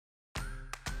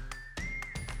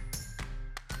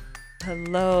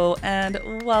Hello and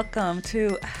welcome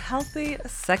to Healthy,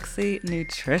 Sexy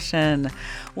Nutrition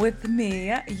with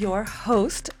me, your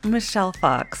host, Michelle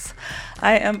Fox.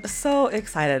 I am so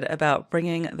excited about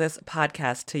bringing this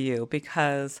podcast to you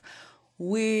because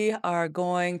we are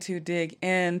going to dig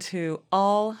into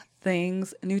all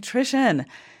things nutrition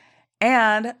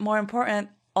and, more important,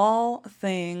 all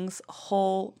things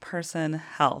whole person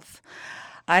health.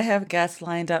 I have guests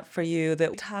lined up for you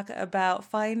that talk about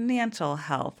financial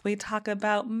health. We talk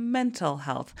about mental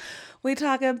health. We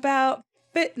talk about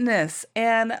fitness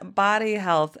and body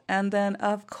health. And then,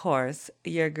 of course,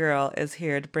 your girl is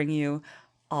here to bring you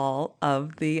all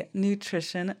of the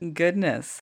nutrition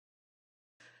goodness.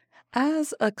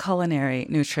 As a culinary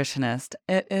nutritionist,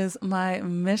 it is my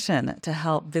mission to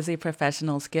help busy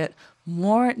professionals get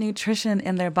more nutrition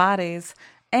in their bodies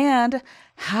and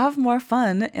have more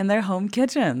fun in their home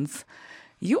kitchens.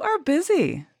 You are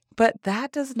busy, but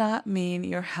that does not mean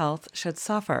your health should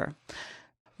suffer.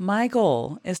 My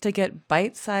goal is to get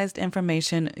bite-sized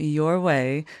information your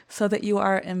way so that you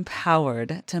are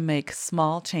empowered to make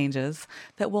small changes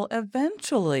that will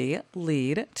eventually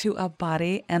lead to a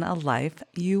body and a life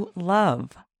you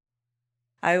love.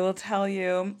 I will tell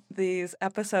you these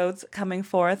episodes coming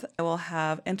forth. I will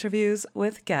have interviews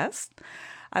with guests.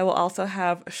 I will also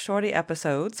have shorty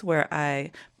episodes where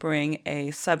I bring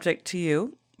a subject to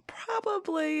you.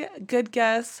 Probably, good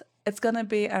guess, it's going to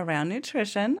be around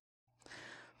nutrition.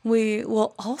 We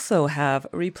will also have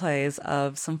replays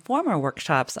of some former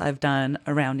workshops I've done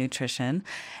around nutrition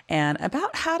and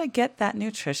about how to get that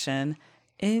nutrition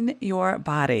in your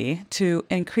body to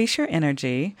increase your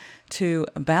energy, to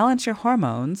balance your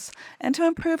hormones, and to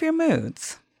improve your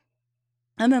moods.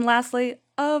 And then lastly,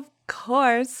 of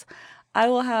course, I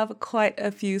will have quite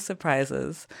a few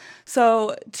surprises.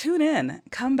 So tune in,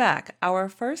 come back. Our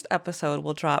first episode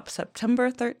will drop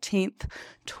September 13th,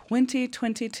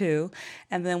 2022,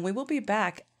 and then we will be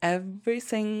back every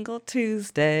single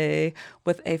Tuesday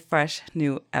with a fresh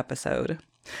new episode.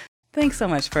 Thanks so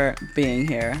much for being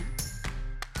here.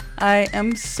 I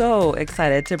am so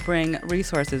excited to bring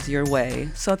resources your way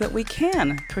so that we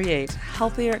can create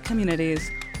healthier communities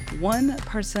one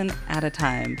person at a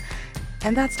time.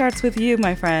 And that starts with you,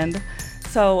 my friend.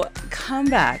 So come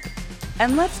back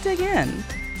and let's dig in.